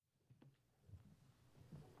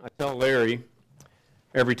I tell Larry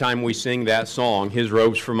every time we sing that song, His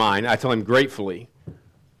Robes for Mine, I tell him gratefully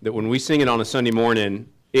that when we sing it on a Sunday morning,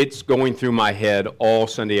 it's going through my head all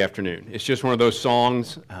Sunday afternoon. It's just one of those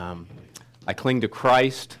songs. I cling to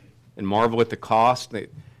Christ and marvel at the cost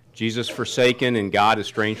that Jesus forsaken and God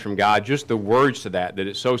estranged from God. Just the words to that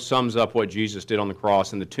it so sums up what Jesus did on the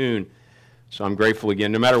cross and the tune. So I'm grateful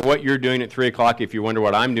again. No matter what you're doing at 3 o'clock, if you wonder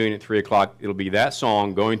what I'm doing at 3 o'clock, it'll be that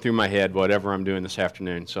song going through my head, whatever I'm doing this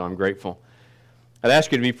afternoon. So I'm grateful. I'd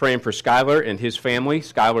ask you to be praying for Skylar and his family.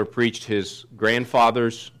 Skylar preached his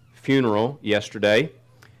grandfather's funeral yesterday.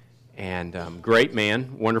 And great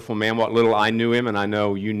man, wonderful man. What little I knew him, and I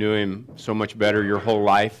know you knew him so much better your whole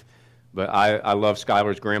life. But I love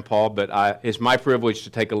Skylar's grandpa. But it's my privilege to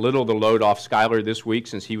take a little of the load off Skylar this week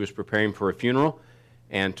since he was preparing for a funeral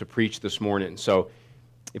and to preach this morning. So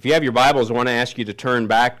if you have your Bibles, I want to ask you to turn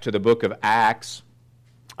back to the book of Acts.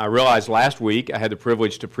 I realized last week I had the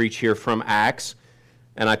privilege to preach here from Acts.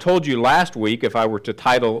 And I told you last week, if I were to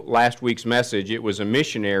title last week's message, it was a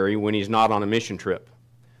missionary when he's not on a mission trip.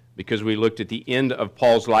 Because we looked at the end of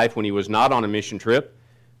Paul's life when he was not on a mission trip,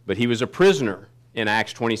 but he was a prisoner in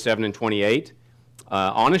Acts 27 and 28,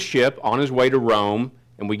 on a ship, on his way to Rome,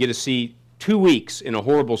 and we get to see 2 weeks in a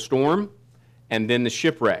horrible storm, and then the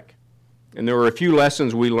shipwreck. And there were a few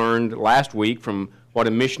lessons we learned last week from what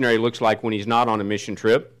a missionary looks like when he's not on a mission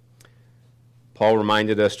trip. Paul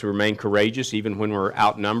reminded us to remain courageous even when we're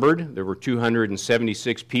outnumbered. There were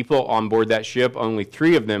 276 people on board that ship. Only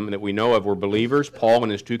 3 of them that we know of were believers, Paul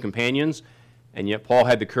and his 2 companions, and yet Paul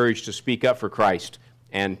had the courage to speak up for Christ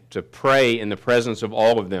and to pray in the presence of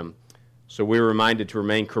all of them. So we're reminded to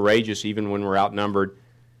remain courageous even when we're outnumbered.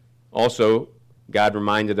 Also, God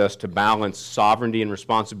reminded us to balance sovereignty and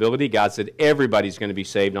responsibility. God said everybody's going to be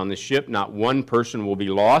saved on this ship. Not one person will be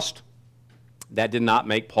lost. That did not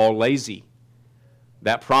make Paul lazy.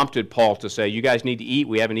 That prompted Paul to say, you guys need to eat.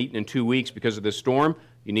 We haven't eaten in 2 weeks because of this storm.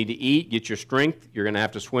 You need to eat, get your strength. You're going to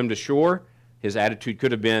have to swim to shore. His attitude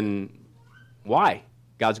could have been, why?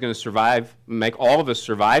 God's going to survive, make all of us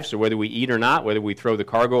survive, so whether we eat or not, whether we throw the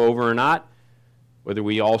cargo over or not, whether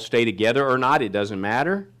we all stay together or not, it doesn't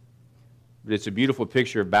matter. But it's a beautiful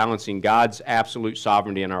picture of balancing God's absolute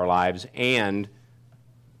sovereignty in our lives and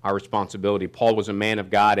our responsibility. Paul was a man of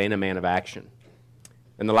God and a man of action.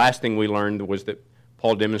 And the last thing we learned was that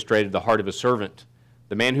Paul demonstrated the heart of a servant.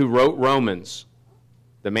 The man who wrote Romans,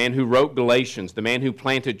 the man who wrote Galatians, the man who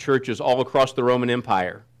planted churches all across the Roman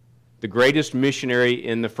Empire, the greatest missionary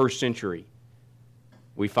in the first century.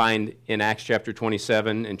 We find in Acts chapter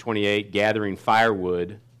 27 and 28 gathering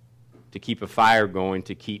firewood to keep a fire going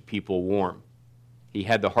to keep people warm. He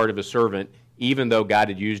had the heart of a servant, even though God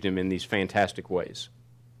had used him in these fantastic ways.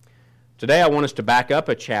 Today I want us to back up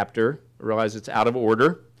a chapter. I realize it's out of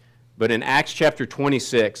order. But in Acts chapter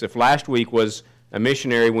 26, if last week was a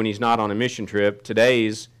missionary when he's not on a mission trip,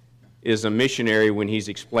 today's is a missionary when he's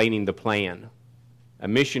explaining the plan. A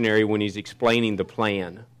missionary when he's explaining the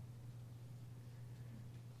plan.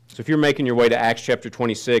 So if you're making your way to Acts chapter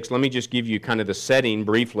 26, let me just give you kind of the setting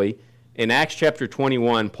briefly. In Acts chapter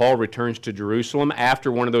 21, Paul returns to Jerusalem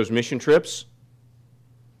after one of those mission trips,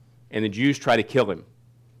 and the Jews try to kill him.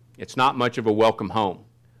 It's not much of a welcome home.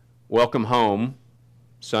 Welcome home,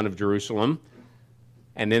 son of Jerusalem.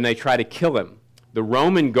 And then they try to kill him. The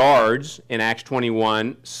Roman guards in Acts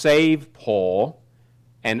 21 save Paul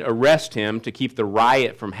and arrest him to keep the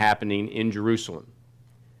riot from happening in Jerusalem.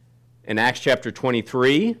 In Acts chapter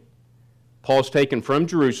 23, Paul's taken from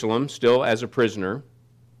Jerusalem, still as a prisoner.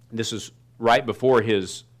 This is right before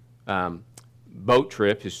his boat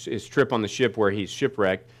trip, his trip on the ship where he's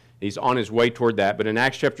shipwrecked. He's on his way toward that. But in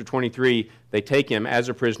Acts chapter 23, they take him as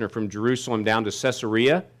a prisoner from Jerusalem down to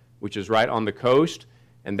Caesarea, which is right on the coast,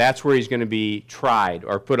 and that's where he's going to be tried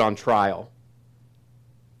or put on trial.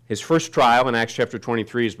 His first trial in Acts chapter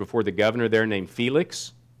 23 is before the governor there named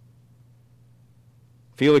Felix.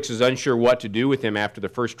 Felix is unsure what to do with him after the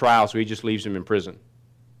first trial, so he just leaves him in prison.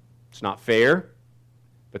 It's not fair,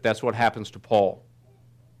 but that's what happens to Paul.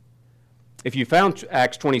 If you found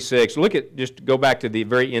Acts 26, just go back to the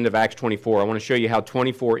very end of Acts 24. I want to show you how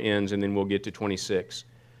 24 ends, and then we'll get to 26.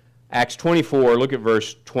 Acts 24, look at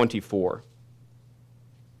verse 24.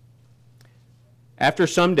 After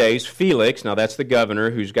some days, Felix, now that's the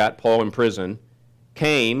governor who's got Paul in prison,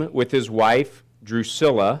 came with his wife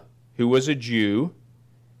Drusilla, who was a Jew,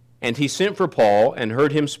 and he sent for Paul and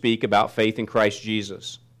heard him speak about faith in Christ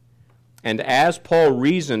Jesus. And as Paul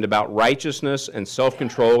reasoned about righteousness and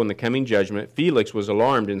self-control in the coming judgment, Felix was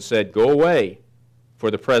alarmed and said, "Go away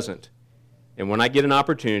for the present, and when I get an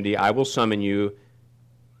opportunity, I will summon you."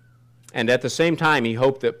 And at the same time, he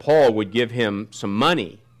hoped that Paul would give him some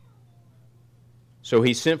money So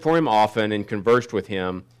he sent for him often and conversed with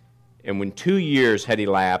him. And when 2 years had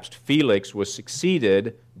elapsed, Felix was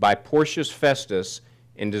succeeded by Porcius Festus,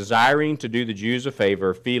 in desiring to do the Jews a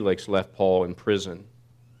favor, Felix left Paul in prison.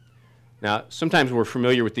 Now, sometimes we're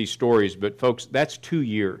familiar with these stories, but folks, that's 2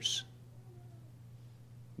 years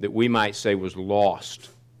that we might say was lost,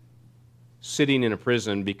 sitting in a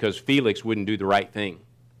prison because Felix wouldn't do the right thing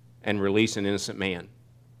and release an innocent man.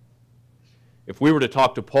 If we were to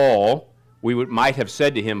talk to Paul, we might have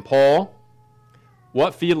said to him, Paul,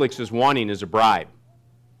 what Felix is wanting is a bribe.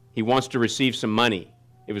 He wants to receive some money.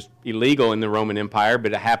 It was illegal in the Roman Empire,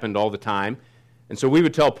 but it happened all the time. And so we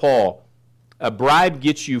would tell Paul, a bribe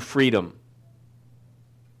gets you freedom,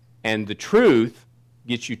 and the truth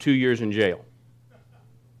gets you 2 years in jail.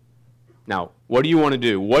 Now, what do you want to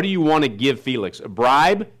do? What do you want to give Felix? A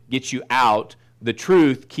bribe gets you out. The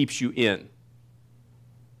truth keeps you in.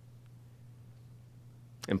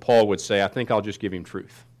 And Paul would say, I think I'll just give him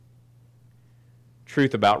truth.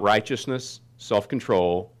 Truth about righteousness,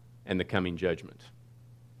 self-control, and the coming judgment.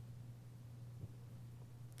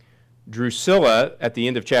 Drusilla, at the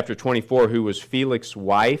end of chapter 24, who was Felix's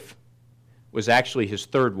wife, was actually his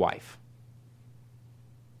third wife.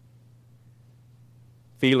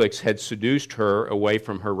 Felix had seduced her away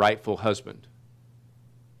from her rightful husband.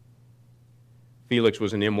 Felix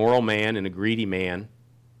was an immoral man and a greedy man.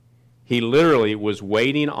 He literally was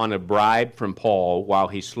waiting on a bribe from Paul while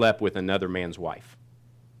he slept with another man's wife.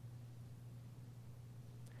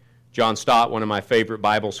 John Stott, one of my favorite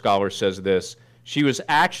Bible scholars, says this: she was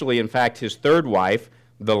actually, in fact, his third wife.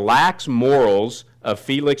 The lax morals of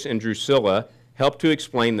Felix and Drusilla helped to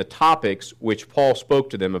explain the topics which Paul spoke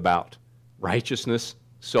to them about: righteousness,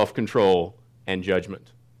 self-control, and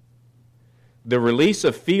judgment. The release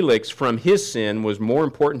of Felix from his sin was more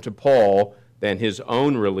important to Paul than his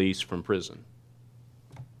own release from prison.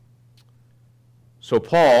 So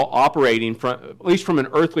Paul, operating from, at least from an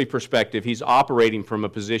earthly perspective, he's operating from a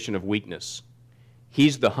position of weakness.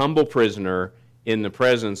 He's the humble prisoner in the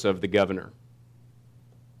presence of the governor.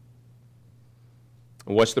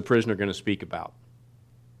 And what's the prisoner going to speak about?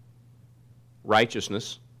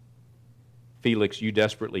 Righteousness. Felix, you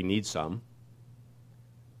desperately need some.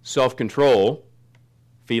 Self-control.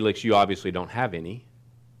 Felix, you obviously don't have any.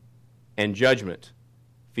 And judgment.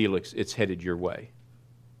 Felix, it's headed your way.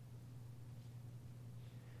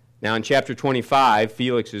 Now in chapter 25,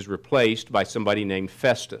 Felix is replaced by somebody named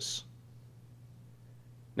Festus.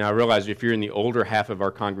 Now I realize if you're in the older half of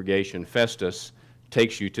our congregation, Festus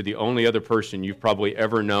takes you to the only other person you've probably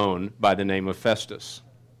ever known by the name of Festus.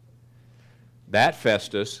 That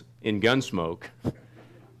Festus in Gunsmoke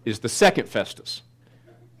is the second Festus.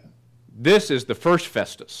 This is the first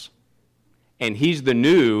Festus, and he's the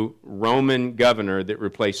new Roman governor that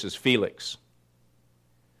replaces Felix.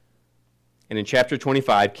 And in chapter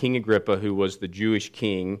 25, King Agrippa, who was the Jewish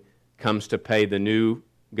king, comes to pay the new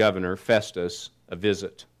governor, Festus, a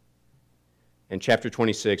visit. In chapter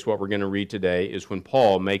 26, what we're going to read today is when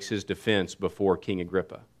Paul makes his defense before King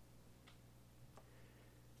Agrippa.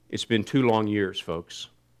 It's been 2 long years, folks.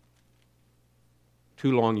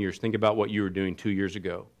 2 long years. Think about what you were doing 2 years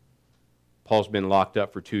ago. Paul's been locked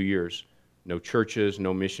up for 2 years. No churches,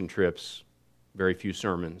 no mission trips, very few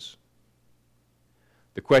sermons.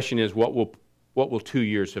 The question is, what will 2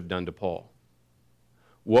 years have done to Paul?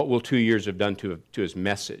 What will 2 years have done to his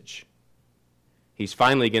message? He's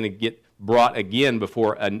finally going to get brought again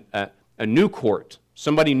before a new court,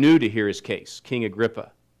 somebody new to hear his case, King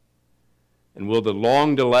Agrippa. And will the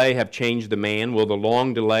long delay have changed the man? Will the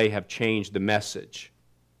long delay have changed the message?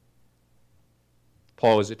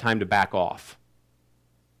 Paul, is it time to back off?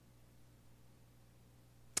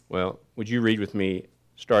 Well, would you read with me,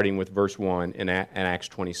 starting with verse 1 in Acts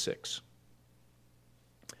 26.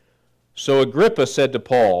 So Agrippa said to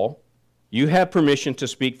Paul, "You have permission to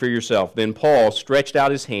speak for yourself." Then Paul stretched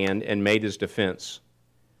out his hand and made his defense.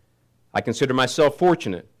 "I consider myself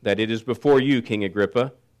fortunate that it is before you, King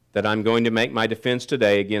Agrippa, that I'm going to make my defense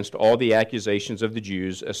today against all the accusations of the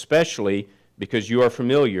Jews, especially because you are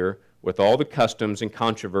familiar with all the customs and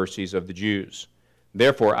controversies of the Jews.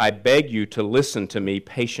 Therefore, I beg you to listen to me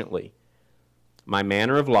patiently. My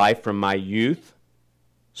manner of life from my youth,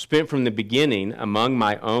 spent from the beginning among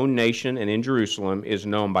my own nation and in Jerusalem, is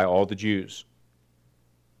known by all the Jews.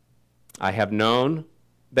 They have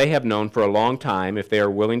known for a long time, if they are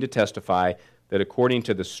willing to testify, that according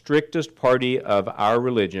to the strictest party of our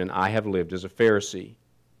religion, I have lived as a Pharisee.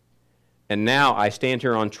 And now I stand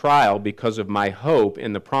here on trial because of my hope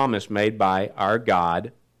in the promise made by our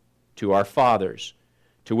God to our fathers,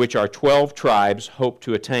 to which our 12 tribes hope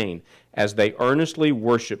to attain, as they earnestly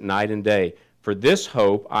worship night and day. For this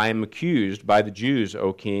hope I am accused by the Jews,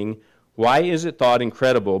 O king. Why is it thought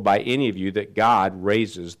incredible by any of you that God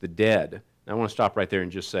raises the dead? Now, I want to stop right there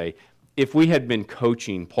and just say, if we had been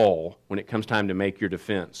coaching Paul when it comes time to make your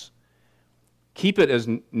defense, keep it as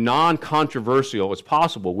non-controversial as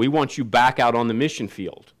possible. We want you back out on the mission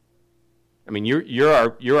field. I mean,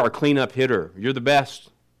 you're our cleanup hitter. You're the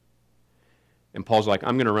best. And Paul's like,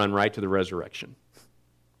 I'm going to run right to the resurrection.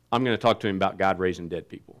 I'm going to talk to him about God raising dead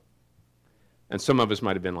people. And some of us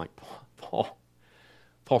might have been like, Paul,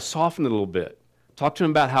 soften it a little bit. Talk to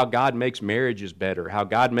him about how God makes marriages better, how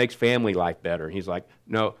God makes family life better. And he's like,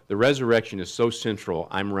 no, the resurrection is so central,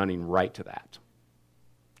 I'm running right to that.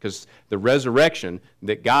 Because the resurrection,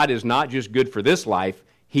 that God is not just good for this life,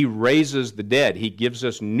 he raises the dead. He gives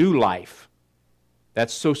us new life.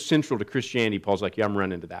 That's so central to Christianity. Paul's like, yeah, I'm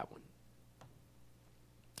running to that one.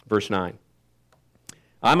 Verse 9.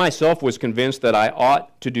 I myself was convinced that I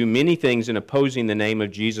ought to do many things in opposing the name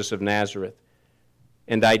of Jesus of Nazareth.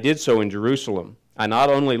 And I did so in Jerusalem. I not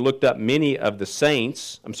only locked up many of the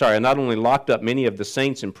saints in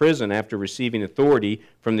prison after receiving authority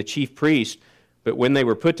from the chief priest, but when they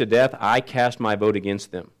were put to death, I cast my vote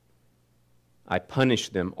against them. I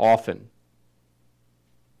punished them often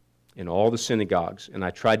in all the synagogues, and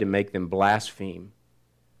I tried to make them blaspheme.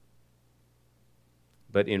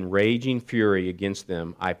 But in raging fury against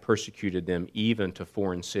them, I persecuted them even to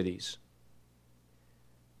foreign cities.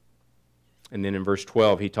 And then in verse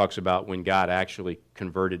 12, he talks about when God actually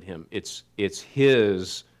converted him. It's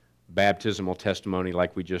his baptismal testimony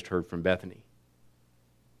like we just heard from Bethany.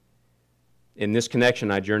 In this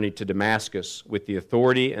connection, I journeyed to Damascus with the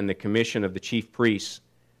authority and the commission of the chief priests.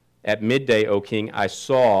 At midday, O king, I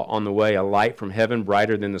saw on the way a light from heaven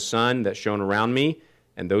brighter than the sun that shone around me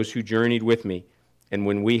and those who journeyed with me. And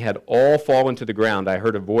when we had all fallen to the ground, I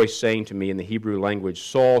heard a voice saying to me in the Hebrew language,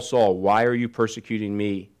 Saul, Saul, why are you persecuting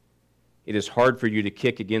me? It is hard for you to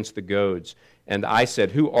kick against the goads. And I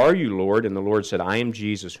said, Who are you, Lord? And the Lord said, I am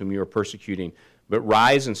Jesus, whom you are persecuting. But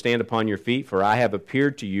rise and stand upon your feet, for I have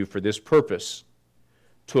appeared to you for this purpose,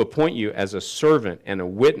 to appoint you as a servant and a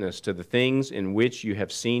witness to the things in which you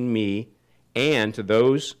have seen me, and to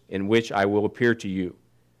those in which I will appear to you,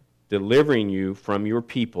 delivering you from your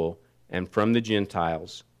people and from the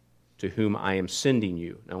Gentiles to whom I am sending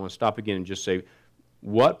you. Now I want to stop again and just say,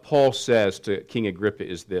 what Paul says to King Agrippa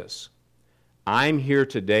is this: I'm here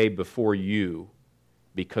today before you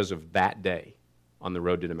because of that day on the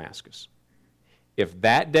road to Damascus. If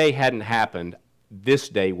that day hadn't happened, this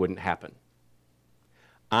day wouldn't happen.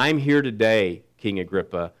 I'm here today, King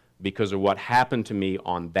Agrippa, because of what happened to me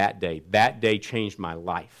on that day. That day changed my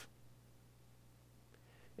life.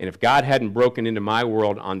 And if God hadn't broken into my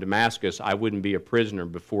world on Damascus, I wouldn't be a prisoner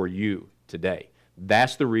before you today.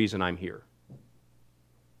 That's the reason I'm here.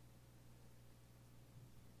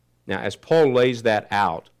 Now, as Paul lays that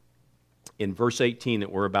out, in verse 18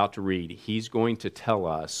 that we're about to read, he's going to tell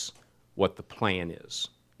us what the plan is.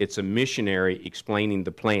 It's a missionary explaining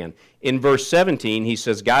the plan. In verse 17, he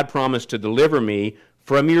says, God promised to deliver me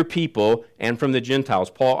from your people and from the Gentiles.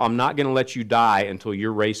 Paul, I'm not going to let you die until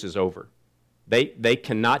your race is over. They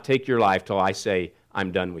cannot take your life till I say,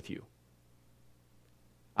 I'm done with you.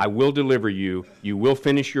 I will deliver you. You will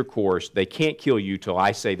finish your course. They can't kill you till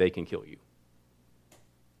I say they can kill you.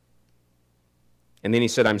 And then he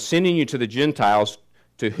said, I'm sending you to the Gentiles,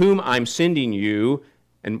 to whom I'm sending you.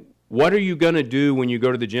 And what are you going to do when you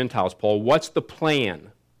go to the Gentiles, Paul? What's the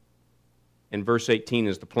plan? And verse 18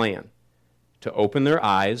 is the plan. To open their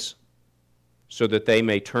eyes so that they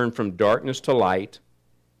may turn from darkness to light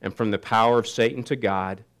and from the power of Satan to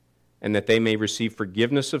God, and that they may receive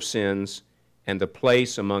forgiveness of sins and the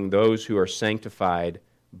place among those who are sanctified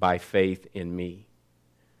by faith in me.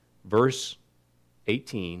 Verse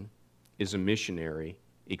 18 is a missionary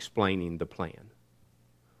explaining the plan.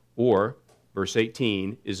 Or, verse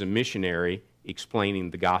 18 is a missionary explaining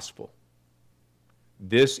the gospel.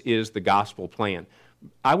 This is the gospel plan.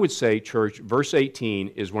 I would say, church, verse 18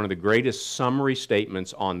 is one of the greatest summary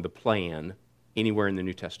statements on the plan anywhere in the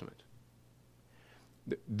New Testament.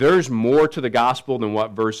 There's more to the gospel than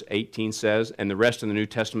what verse 18 says, and the rest of the New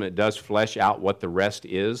Testament does flesh out what the rest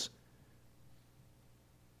is.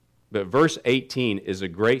 But verse 18 is a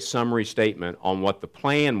great summary statement on what the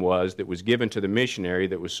plan was that was given to the missionary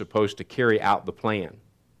that was supposed to carry out the plan.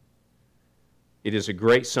 It is a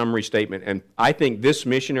great summary statement, and I think this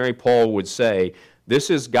missionary, Paul, would say, this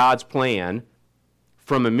is God's plan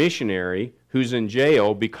from a missionary who's in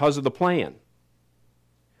jail because of the plan.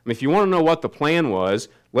 I mean, if you want to know what the plan was,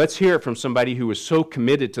 let's hear it from somebody who was so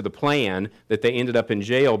committed to the plan that they ended up in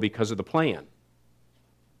jail because of the plan.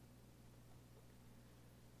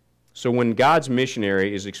 So when God's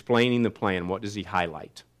missionary is explaining the plan, what does he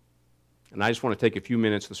highlight? And I just want to take a few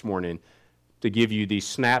minutes this morning to give you these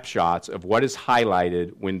snapshots of what is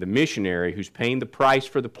highlighted when the missionary who's paying the price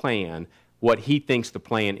for the plan, what he thinks the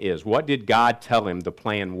plan is. What did God tell him the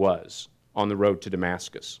plan was on the road to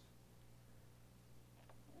Damascus?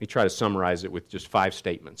 Let me try to summarize it with just 5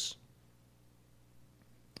 statements.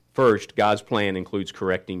 First, God's plan includes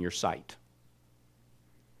correcting your sight.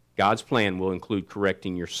 God's plan will include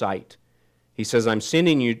correcting your sight. He says, I'm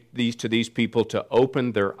sending you to these people to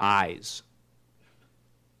open their eyes.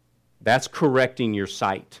 That's correcting your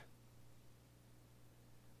sight.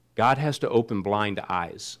 God has to open blind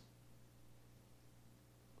eyes.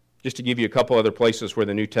 Just to give you a couple other places where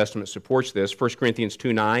the New Testament supports this, 1 Corinthians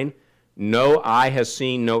 2:9, no eye has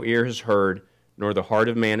seen, no ear has heard, nor the heart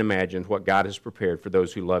of man imagined what God has prepared for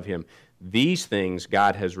those who love him. These things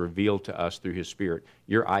God has revealed to us through his Spirit.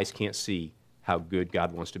 Your eyes can't see how good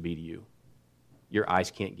God wants to be to you. Your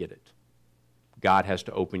eyes can't get it. God has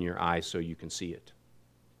to open your eyes so you can see it.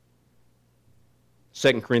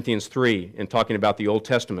 2 Corinthians 3, in talking about the Old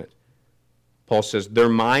Testament, Paul says, their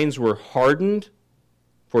minds were hardened,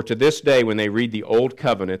 for to this day when they read the Old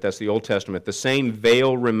Covenant, that's the Old Testament, the same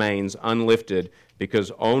veil remains unlifted,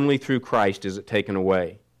 because only through Christ is it taken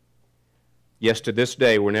away. Yes, to this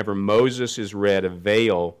day, whenever Moses is read, a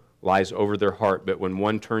veil lies over their heart, but when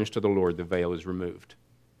one turns to the Lord, the veil is removed.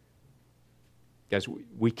 Guys,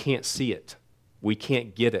 we can't see it. We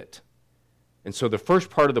can't get it. And so the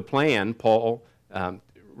first part of the plan, Paul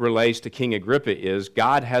relays to King Agrippa, is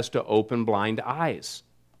God has to open blind eyes.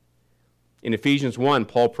 In Ephesians 1,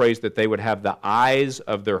 Paul prays that they would have the eyes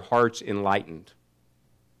of their hearts enlightened.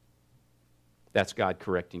 That's God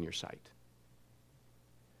correcting your sight.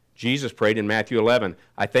 Jesus prayed in Matthew 11,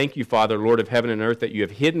 I thank you, Father, Lord of heaven and earth, that you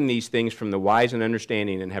have hidden these things from the wise and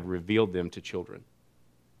understanding and have revealed them to children.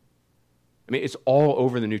 I mean, it's all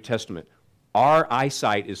over the New Testament. Our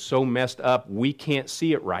eyesight is so messed up, we can't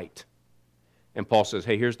see it right. And Paul says,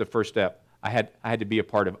 hey, here's the first step. I had to be a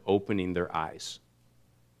part of opening their eyes.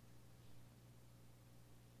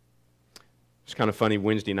 It's kind of funny,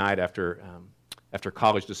 Wednesday night after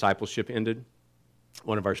college discipleship ended,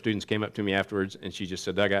 one of our students came up to me afterwards, and she just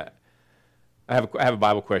said, Doug, I have a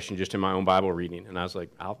Bible question just in my own Bible reading. And I was like,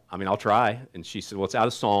 I'll try. And she said, well, it's out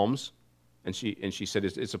of Psalms. And she said,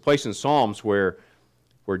 it's a place in Psalms where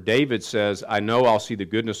David says, I know I'll see the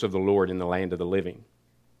goodness of the Lord in the land of the living.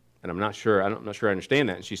 And I'm not sure I understand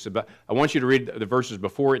that. And she said, but I want you to read the verses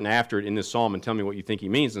before it and after it in this psalm and tell me what you think he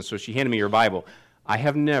means. And so she handed me her Bible. I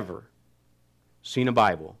have never seen a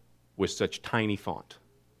Bible with such tiny font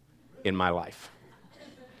in my life.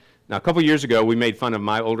 Now, a couple years ago, we made fun of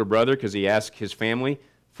my older brother because he asked his family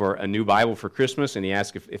for a new Bible for Christmas, and he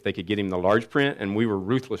asked if they could get him the large print, and we were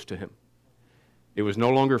ruthless to him. It was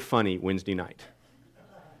no longer funny Wednesday night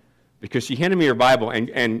because she handed me her Bible,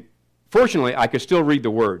 and fortunately, I could still read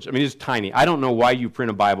the words. I mean, it's tiny. I don't know why you print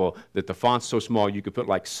a Bible that the font's so small you could put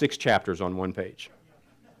like 6 chapters on one page.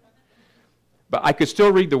 But I could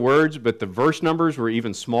still read the words, but the verse numbers were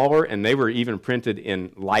even smaller, and they were even printed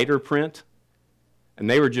in lighter print, and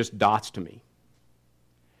they were just dots to me.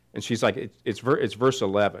 And she's like, it's verse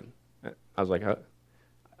 11. I was like,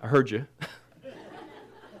 I heard you.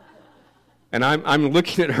 And I'm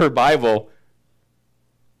looking at her Bible,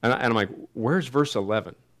 and I'm like, where's verse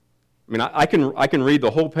 11? I mean, I can read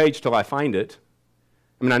the whole page till I find it.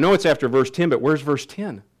 I mean, I know it's after verse 10, but where's verse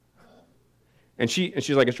 10? And she's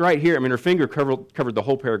like, it's right here. I mean, her finger covered the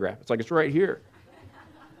whole paragraph. It's like, it's right here.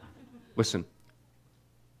 Listen,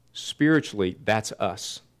 spiritually, that's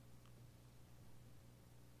us.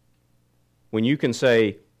 When you can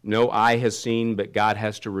say, no eye has seen, but God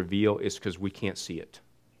has to reveal, it's because we can't see it.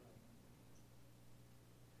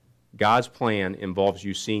 God's plan involves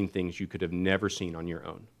you seeing things you could have never seen on your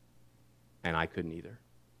own. And I couldn't either.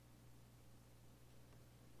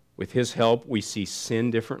 With his help, we see sin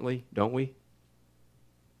differently, don't we?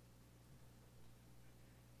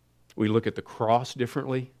 We look at the cross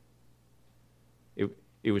differently.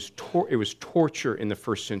 It was torture in the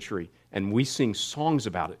first century, and we sing songs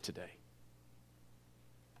about it today.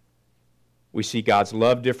 We see God's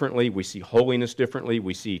love differently. We see holiness differently.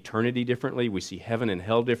 We see eternity differently. We see heaven and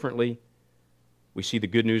hell differently. We see the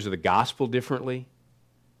good news of the gospel differently.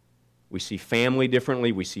 We see family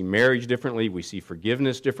differently. We see marriage differently. We see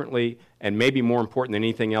forgiveness differently. And maybe more important than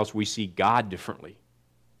anything else, we see God differently.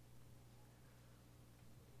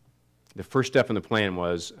 The first step in the plan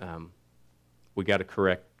was we got to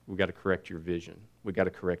correct your vision. We got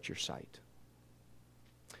to correct your sight.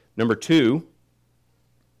 Number 2,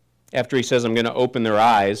 after he says, I'm going to open their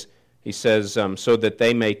eyes, He says, so that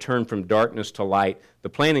they may turn from darkness to light. The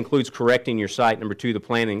plan includes correcting your sight. Number two, the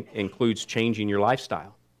plan includes changing your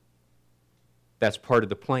lifestyle. That's part of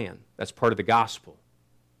the plan. That's part of the gospel.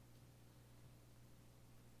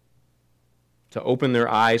 To open their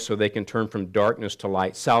eyes so they can turn from darkness to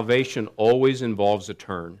light. Salvation always involves a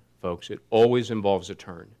turn, folks. It always involves a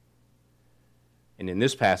turn. And in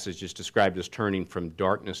this passage, it's described as turning from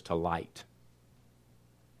darkness to light.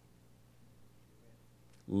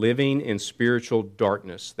 Living in spiritual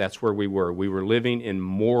darkness, that's where we were. We were living in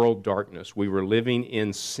moral darkness. We were living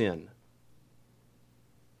in sin.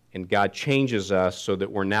 And God changes us so that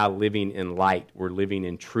we're now living in light. We're living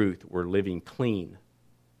in truth. We're living clean.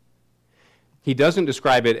 He doesn't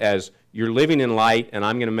describe it as you're living in light and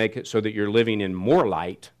I'm going to make it so that you're living in more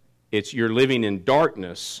light. It's you're living in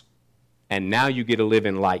darkness and now you get to live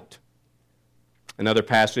in light. Another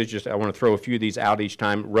passage, just I want to throw a few of these out each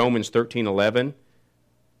time. Romans 13:11.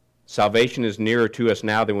 Salvation is nearer to us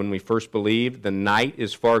now than when we first believed. The night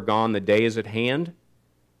is far gone, the day is at hand.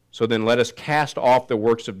 So then let us cast off the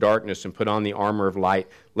works of darkness and put on the armor of light.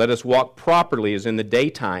 Let us walk properly as in the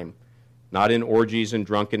daytime, not in orgies and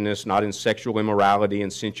drunkenness, not in sexual immorality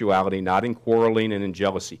and sensuality, not in quarreling and in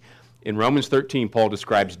jealousy. In Romans 13, Paul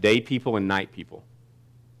describes day people and night people.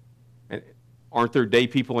 And aren't there day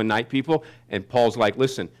people and night people? And Paul's like,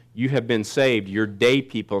 listen, you have been saved. You're day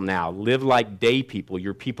people now. Live like day people.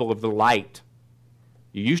 You're people of the light.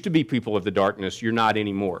 You used to be people of the darkness. You're not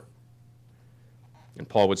anymore. And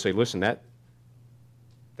Paul would say, listen, that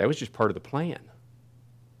was just part of the plan.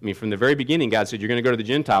 I mean, from the very beginning, God said, you're going to go to the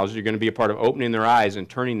Gentiles. You're going to be a part of opening their eyes and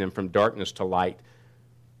turning them from darkness to light.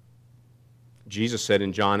 Jesus said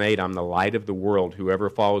in John 8, I'm the light of the world. Whoever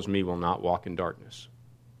follows me will not walk in darkness.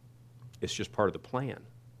 It's just part of the plan.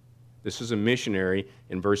 This is a missionary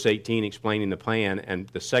in verse 18 explaining the plan, and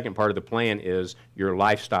the second part of the plan is your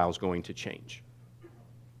lifestyle is going to change.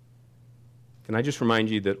 Can I just remind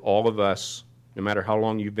you that all of us, no matter how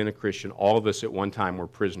long you've been a Christian, all of us at one time were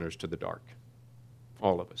prisoners to the dark.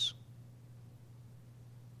 All of us.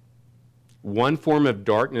 One form of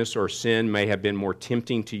darkness or sin may have been more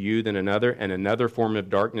tempting to you than another, and another form of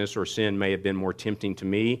darkness or sin may have been more tempting to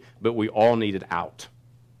me, but we all needed out,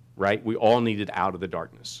 right? We all needed out of the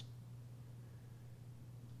darkness.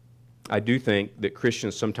 I do think that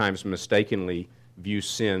Christians sometimes mistakenly view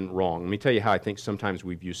sin wrong. Let me tell you how I think sometimes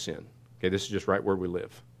we view sin. Okay, this is just right where we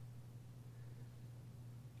live.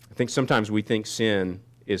 I think sometimes we think sin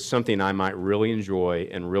is something I might really enjoy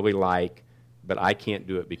and really like, but I can't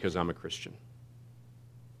do it because I'm a Christian.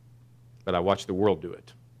 But I watch the world do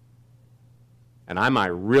it. And I might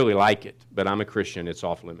really like it, but I'm a Christian, it's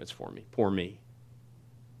off limits for me. Poor me.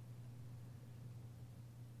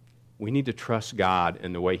 We need to trust God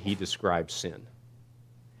in the way He describes sin.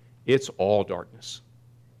 It's all darkness.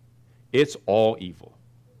 It's all evil.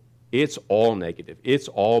 It's all negative. It's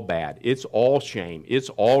all bad. It's all shame. It's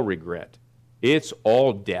all regret. It's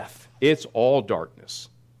all death. It's all darkness.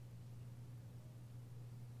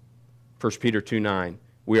 1 Peter 2:9,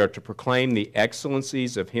 we are to proclaim the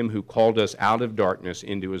excellencies of Him who called us out of darkness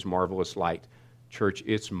into His marvelous light. Church,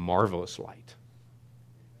 it's marvelous light.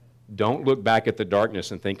 Don't look back at the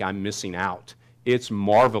darkness and think I'm missing out. It's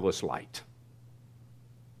marvelous light.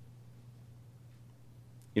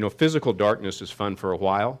 You know, physical darkness is fun for a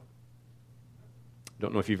while.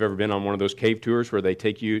 Don't know if you've ever been on one of those cave tours where they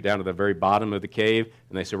take you down to the very bottom of the cave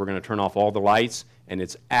and they say, we're going to turn off all the lights, and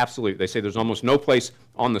it's absolute. They say there's almost no place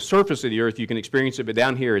on the surface of the earth you can experience it, but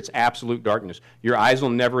down here it's absolute darkness. Your eyes will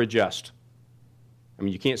never adjust. I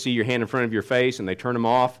mean, you can't see your hand in front of your face, and they turn them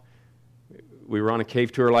off. We were on a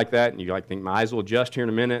cave tour like that, and you think, my eyes will adjust here in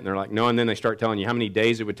a minute, and they're like, no, and then they start telling you how many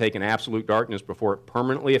days it would take in absolute darkness before it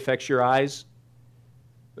permanently affects your eyes.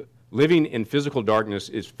 Living in physical darkness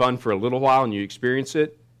is fun for a little while, and you experience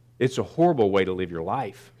it. It's a horrible way to live your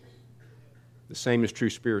life. The same is true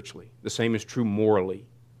spiritually. The same is true morally.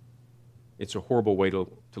 It's a horrible way to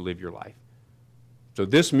live your life. So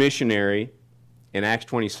this missionary in Acts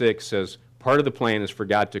 26 says, part of the plan is for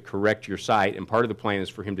God to correct your sight, and part of the plan is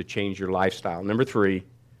for Him to change your lifestyle. Number 3,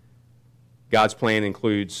 God's plan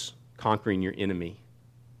includes conquering your enemy.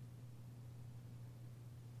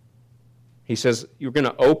 He says, you're going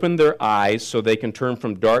to open their eyes so they can turn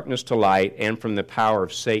from darkness to light and from the power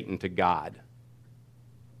of Satan to God.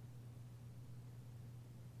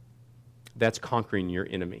 That's conquering your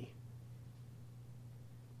enemy.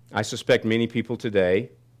 I suspect many people today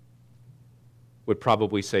would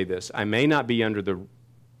probably say this: I may not be under the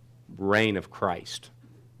reign of Christ,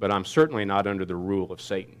 but I'm certainly not under the rule of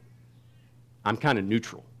Satan. I'm kind of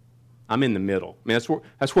neutral. I'm in the middle. I mean,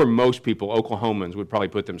 that's where most people, Oklahomans, would probably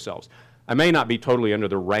put themselves. I may not be totally under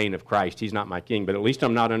the reign of Christ. He's not my king, but at least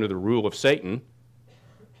I'm not under the rule of Satan.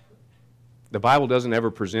 The Bible doesn't ever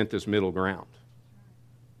present this middle ground.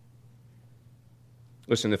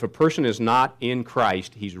 Listen, if a person is not in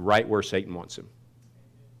Christ, he's right where Satan wants him.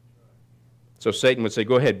 So Satan would say,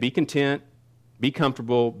 go ahead, be content, be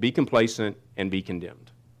comfortable, be complacent, and be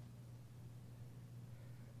condemned.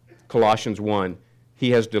 Colossians 1,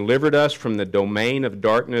 He has delivered us from the domain of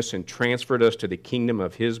darkness and transferred us to the kingdom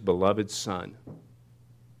of His beloved Son.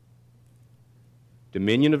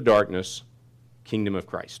 Dominion of darkness, kingdom of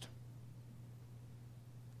Christ.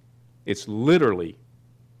 It's literally,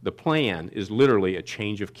 the plan is literally a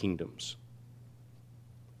change of kingdoms.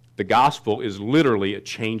 The gospel is literally a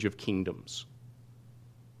change of kingdoms.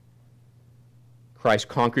 Christ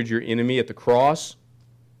conquered your enemy at the cross.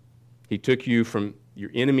 He took you from your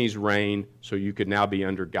enemy's reign so you could now be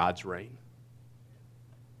under God's reign.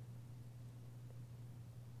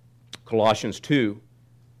 Colossians 2,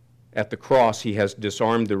 at the cross, He has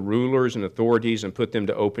disarmed the rulers and authorities and put them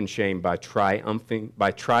to open shame by triumphing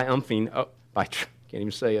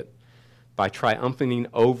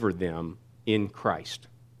over them in Christ.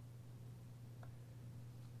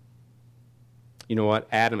 You know what?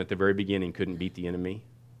 Adam at the very beginning couldn't beat the enemy,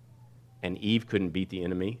 and Eve couldn't beat the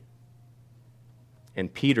enemy,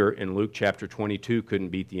 and Peter in Luke chapter 22 couldn't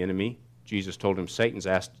beat the enemy. Jesus told him, Satan's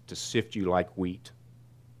asked to sift you like wheat.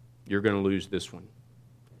 You're going to lose this one.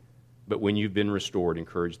 But when you've been restored,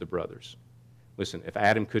 encourage the brothers. Listen, if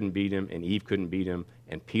Adam couldn't beat him, and Eve couldn't beat him,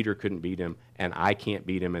 and Peter couldn't beat him, and I can't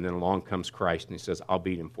beat him, and then along comes Christ and He says, I'll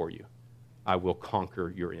beat him for you. I will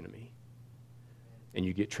conquer your enemy. And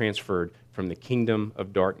you get transferred from the kingdom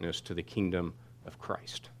of darkness to the kingdom of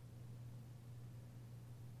Christ.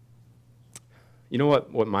 You know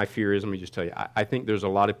what my fear is? Let me just tell you. I think there's a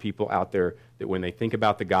lot of people out there that when they think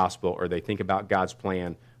about the gospel or they think about God's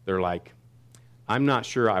plan, they're like, I'm not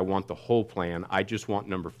sure I want the whole plan. I just want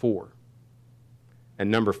number 4.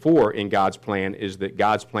 And number 4 in God's plan is that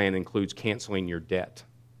God's plan includes canceling your debt.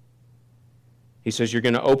 He says you're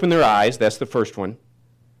going to open their eyes, that's the first one,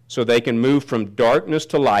 so they can move from darkness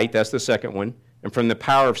to light, that's the second one, and from the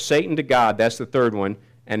power of Satan to God, that's the third one,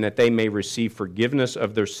 and that they may receive forgiveness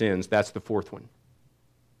of their sins, that's the fourth one.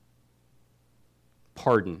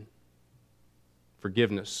 Pardon,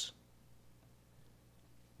 forgiveness,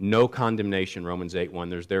 no condemnation, Romans 8:1.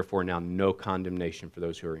 There's therefore now no condemnation for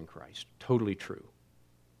those who are in Christ. Totally true.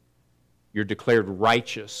 You're declared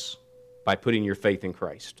righteous by putting your faith in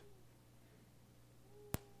Christ.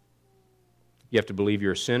 You have to believe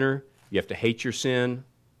you're a sinner. You have to hate your sin.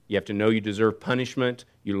 You have to know you deserve punishment.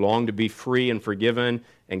 You long to be free and forgiven,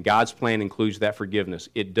 and God's plan includes that forgiveness.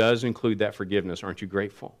 It does include that forgiveness. Aren't you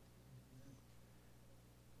grateful?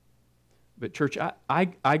 But church,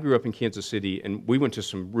 I grew up in Kansas City, and we went to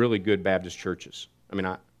some really good Baptist churches.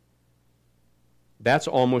 That's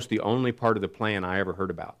almost the only part of the plan I ever heard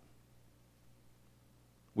about.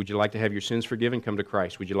 Would you like to have your sins forgiven? Come to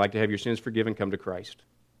Christ. Would you like to have your sins forgiven? Come to Christ.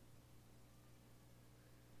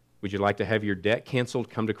 Would you like to have your debt canceled?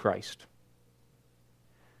 Come to Christ.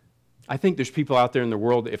 I think there's people out there in the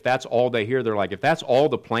world, if that's all they hear, they're like, if that's all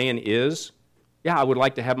the plan is, yeah, I would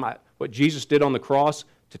like to have what Jesus did on the cross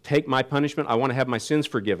to take my punishment. I want to have my sins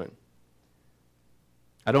forgiven.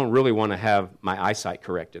 I don't really want to have my eyesight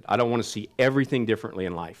corrected. I don't want to see everything differently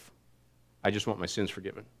in life. I just want my sins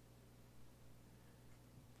forgiven.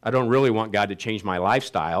 I don't really want God to change my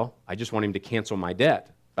lifestyle. I just want Him to cancel my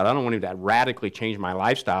debt. But I don't want Him to radically change my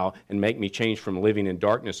lifestyle and make me change from living in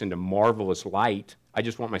darkness into marvelous light. I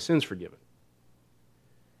just want my sins forgiven.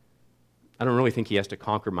 I don't really think He has to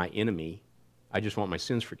conquer my enemy. I just want my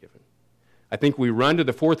sins forgiven. I think we run to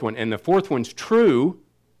the fourth one, and the fourth one's true.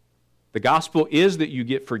 The gospel is that you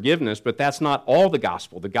get forgiveness, but that's not all the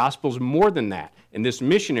gospel. The gospel's more than that. And this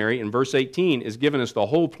missionary in verse 18 is giving us the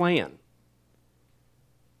whole plan.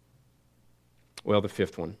 Well, the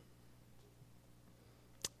fifth one.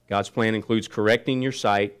 God's plan includes correcting your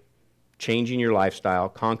sight, changing your lifestyle,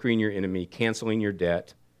 conquering your enemy, canceling your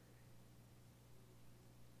debt.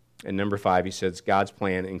 And number 5, he says, God's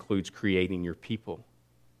plan includes creating your people.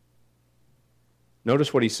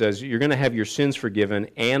 Notice what he says, you're going to have your sins forgiven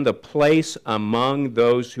and a place among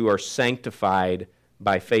those who are sanctified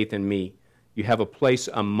by faith in me. You have a place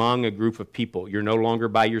among a group of people. You're no longer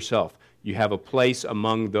by yourself. You have a place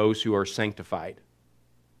among those who are sanctified.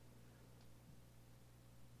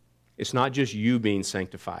 It's not just you being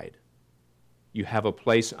sanctified. You have a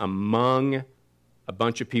place among a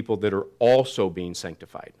bunch of people that are also being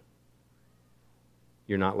sanctified.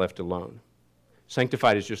 You're not left alone.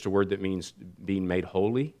 Sanctified is just a word that means being made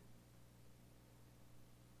holy.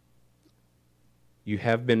 You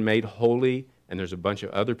have been made holy, and there's a bunch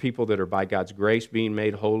of other people that are by God's grace being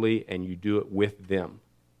made holy, and you do it with them.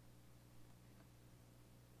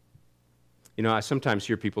 You know, I sometimes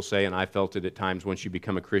hear people say, and I felt it at times, once you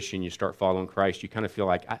become a Christian, you start following Christ, you kind of feel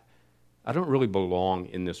like, I don't really belong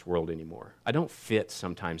in this world anymore. I don't fit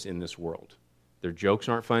sometimes in this world. Their jokes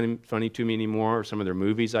aren't funny to me anymore. Some of their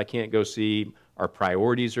movies I can't go see. Our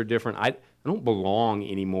priorities are different. I don't belong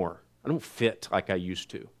anymore. I don't fit like I used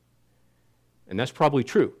to. And that's probably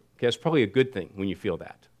true. Okay, that's probably a good thing when you feel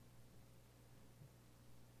that.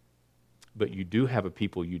 But you do have a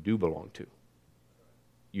people you do belong to.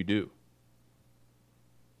 You do.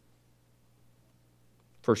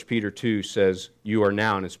 1 Peter 2 says, you are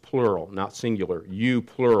now, and it's plural, not singular, you,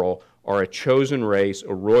 plural, are a chosen race,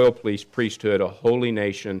 a royal priesthood, a holy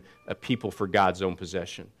nation, a people for God's own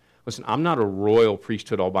possession. Listen, I'm not a royal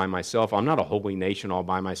priesthood all by myself. I'm not a holy nation all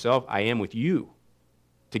by myself. I am with you.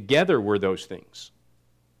 Together we're those things.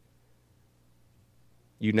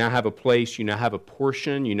 You now have a place, you now have a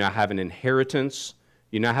portion, you now have an inheritance,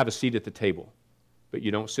 you now have a seat at the table, but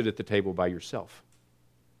you don't sit at the table by yourself.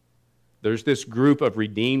 There's this group of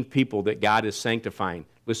redeemed people that God is sanctifying.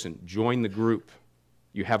 Listen, join the group.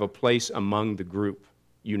 You have a place among the group.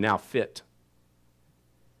 You now fit.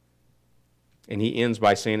 And he ends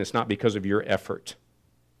by saying it's not because of your effort.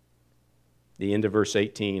 The end of verse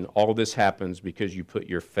 18, all this happens because you put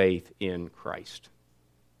your faith in Christ.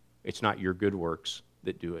 It's not your good works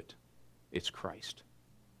that do it. It's Christ.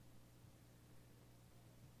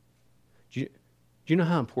 Do you know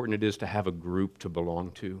how important it is to have a group to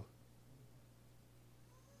belong to?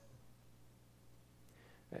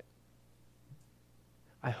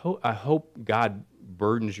 I hope God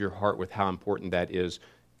burdens your heart with how important that is.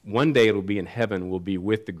 One day it'll be in heaven, we'll be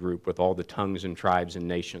with the group, with all the tongues and tribes and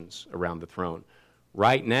nations around the throne.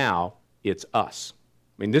 Right now, it's us.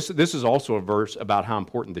 I mean, this is also a verse about how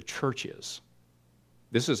important the church is.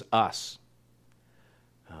 This is us.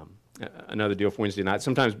 Another deal for Wednesday night.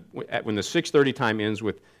 Sometimes when the 6:30 time ends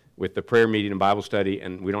with the prayer meeting and Bible study,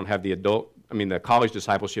 and we don't have the college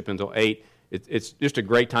discipleship until 8, it's just a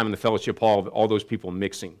great time in the fellowship hall of all those people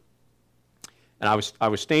mixing. And I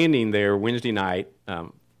was standing there Wednesday night. I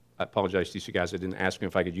apologize to these guys. I didn't ask them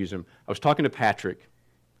if I could use them. I was talking to Patrick,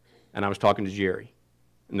 and I was talking to Jerry.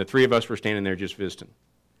 And the three of us were standing there just visiting.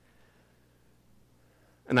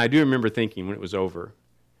 And I do remember thinking when it was over,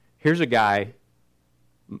 here's a guy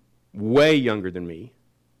way younger than me,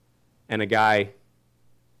 and a guy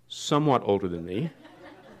somewhat older than me.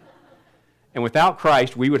 And without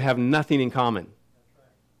Christ, we would have nothing in common.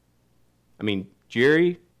 I mean,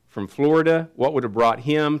 Jerry from Florida, what would have brought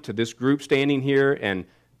him to this group standing here, and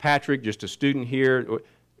Patrick, just a student here?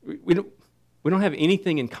 We don't have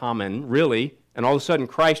anything in common, really. And all of a sudden,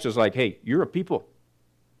 Christ is like, hey, you're a people.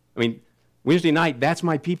 I mean, Wednesday night, that's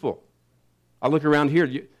my people. I look around here,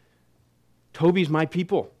 Toby's my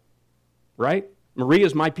people, right?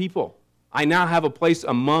 Maria's my people. I now have a place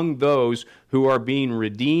among those who are being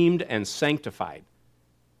redeemed and sanctified.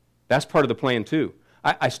 That's part of the plan too.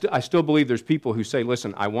 I still believe there's people who say,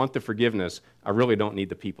 listen, I want the forgiveness, I really don't need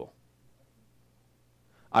the people.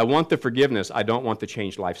 I want the forgiveness, I don't want the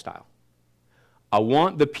changed lifestyle. I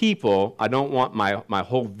want the people, I don't want my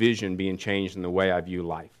whole vision being changed in the way I view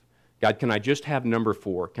life. God, can I just have number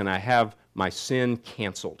 4? Can I have my sin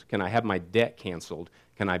canceled? Can I have my debt canceled?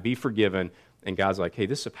 Can I be forgiven? And God's like, hey,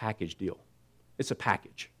 this is a package deal. It's a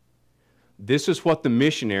package. This is what the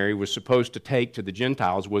missionary was supposed to take to the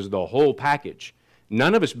Gentiles, was the whole package.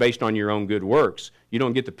 None of it's based on your own good works. You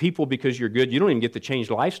don't get the people because you're good. You don't even get the changed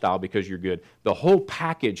lifestyle because you're good. The whole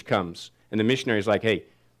package comes. And the missionary's like, hey,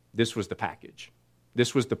 this was the package.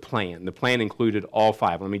 This was the plan. The plan included all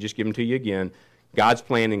 5. Let me just give them to you again. God's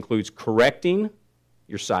plan includes correcting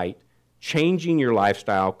your sight, changing your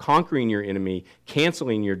lifestyle, conquering your enemy,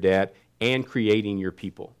 canceling your debt, and creating your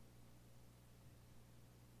people.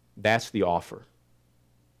 That's the offer.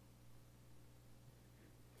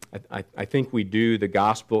 I think we do the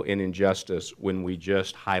gospel in injustice when we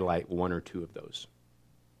just highlight 1 or 2 of those.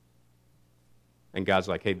 And God's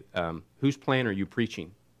like, hey, whose plan are you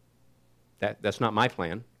preaching? That's not my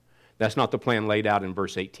plan. That's not the plan laid out in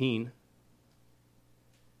verse 18.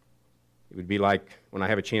 It would be like when I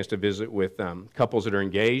have a chance to visit with couples that are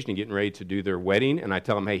engaged and getting ready to do their wedding, and I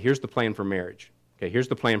tell them, hey, here's the plan for marriage. Okay, here's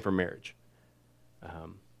the plan for marriage.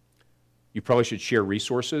 You probably should share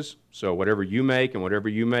resources. So whatever you make and whatever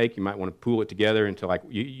you make, you might want to pool it together into, like,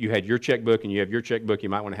 you had your checkbook and you have your checkbook, you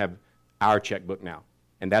might want to have our checkbook now.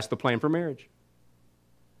 And that's the plan for marriage.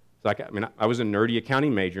 It's like, I was a nerdy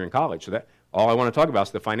accounting major in college, so that all I want to talk about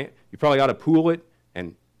is the finance. You probably ought to pool it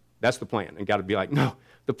and That's the plan. And God would be like, no,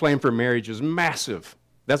 the plan for marriage is massive.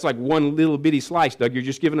 That's like one little bitty slice, Doug. You're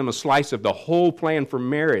just giving them a slice of the whole plan for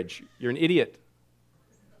marriage. You're an idiot.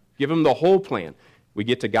 Give them the whole plan. We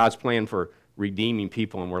get to God's plan for redeeming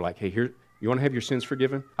people, and we're like, hey, here, you want to have your sins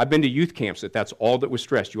forgiven? I've been to youth camps that's all that was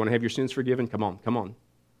stressed. You want to have your sins forgiven? Come on, come on.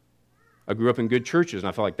 I grew up in good churches, and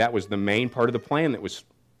I felt like that was the main part of the plan that was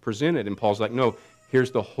presented. And Paul's like, no,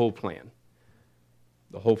 here's the whole plan.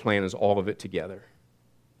 The whole plan is all of it together.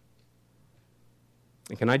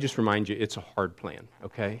 And can I just remind you, it's a hard plan,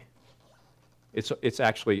 okay? It's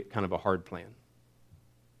actually kind of a hard plan.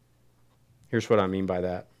 Here's what I mean by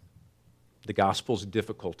that. The gospel's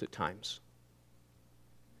difficult at times.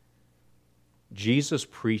 Jesus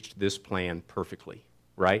preached this plan perfectly,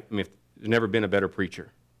 right? I mean, there's never been a better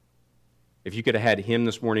preacher. If you could have had him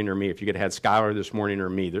this morning or me, if you could have had Skylar this morning or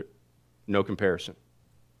me, no comparison.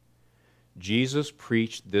 Jesus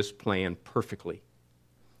preached this plan perfectly.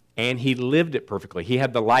 And he lived it perfectly. He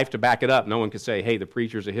had the life to back it up. No one could say, hey, the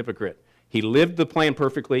preacher's a hypocrite. He lived the plan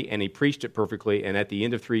perfectly, and he preached it perfectly, and at the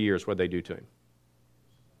end of 3 years, what did they do to him?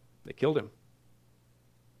 They killed him.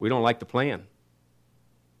 We don't like the plan.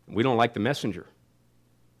 We don't like the messenger.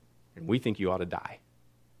 And we think you ought to die.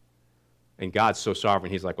 And God's so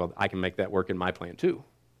sovereign, he's like, well, I can make that work in my plan too.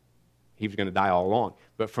 He was going to die all along.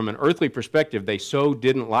 But from an earthly perspective, they so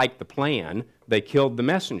didn't like the plan, they killed the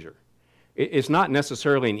messenger. It's not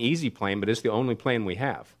necessarily an easy plan, but it's the only plan we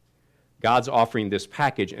have. God's offering this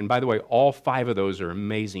package, and by the way, all 5 of those are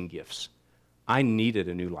amazing gifts. I needed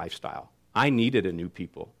a new lifestyle. I needed a new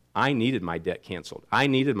people. I needed my debt canceled. I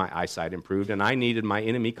needed my eyesight improved, and I needed my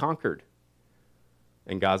enemy conquered.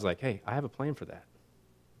 And God's like, hey, I have a plan for that.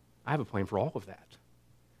 I have a plan for all of that.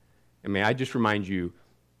 And may I just remind you,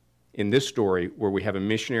 in this story where we have a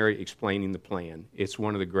missionary explaining the plan, it's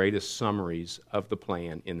one of the greatest summaries of the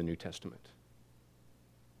plan in the New Testament.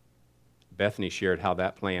 Bethany shared how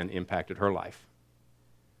that plan impacted her life.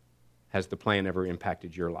 Has the plan ever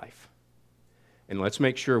impacted your life? And let's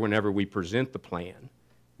make sure whenever we present the plan,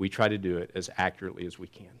 we try to do it as accurately as we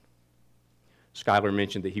can. Skylar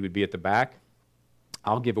mentioned that he would be at the back.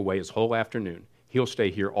 I'll give away his whole afternoon. He'll stay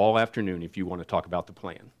here all afternoon if you want to talk about the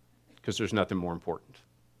plan, because there's nothing more important.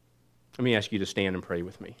 Let me ask you to stand and pray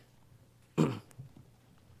with me.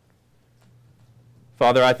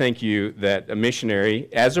 Father, I thank you that a missionary,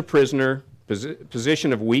 as a prisoner,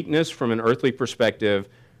 position of weakness from an earthly perspective,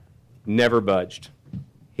 never budged.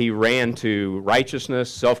 He ran to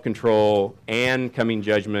righteousness, self-control, and coming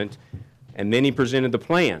judgment, and then he presented the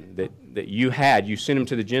plan that you sent him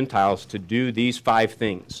to the Gentiles to do these 5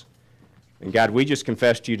 things. And God, we just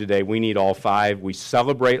confess to you today, we need all 5. We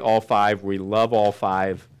celebrate all 5. We love all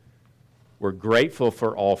 5. We're grateful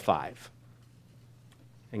for all 5.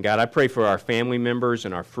 And God, I pray for our family members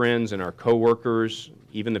and our friends and our coworkers,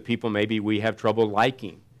 even the people maybe we have trouble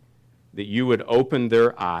liking, that you would open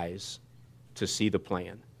their eyes to see the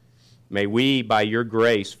plan. May we, by your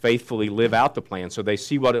grace, faithfully live out the plan so they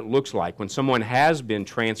see what it looks like. When someone has been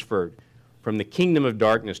transferred from the kingdom of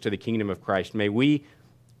darkness to the kingdom of Christ, may we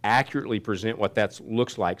accurately present what that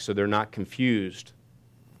looks like so they're not confused.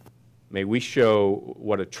 May we show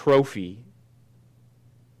what a trophy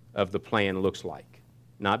of the plan looks like.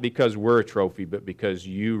 Not because we're a trophy, but because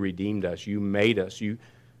you redeemed us, you made us, you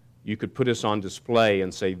could put us on display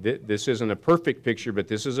and say, this isn't a perfect picture, but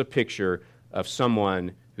this is a picture of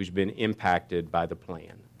someone who's been impacted by the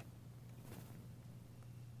plan.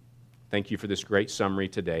 Thank you for this great summary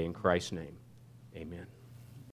today. In Christ's name, amen.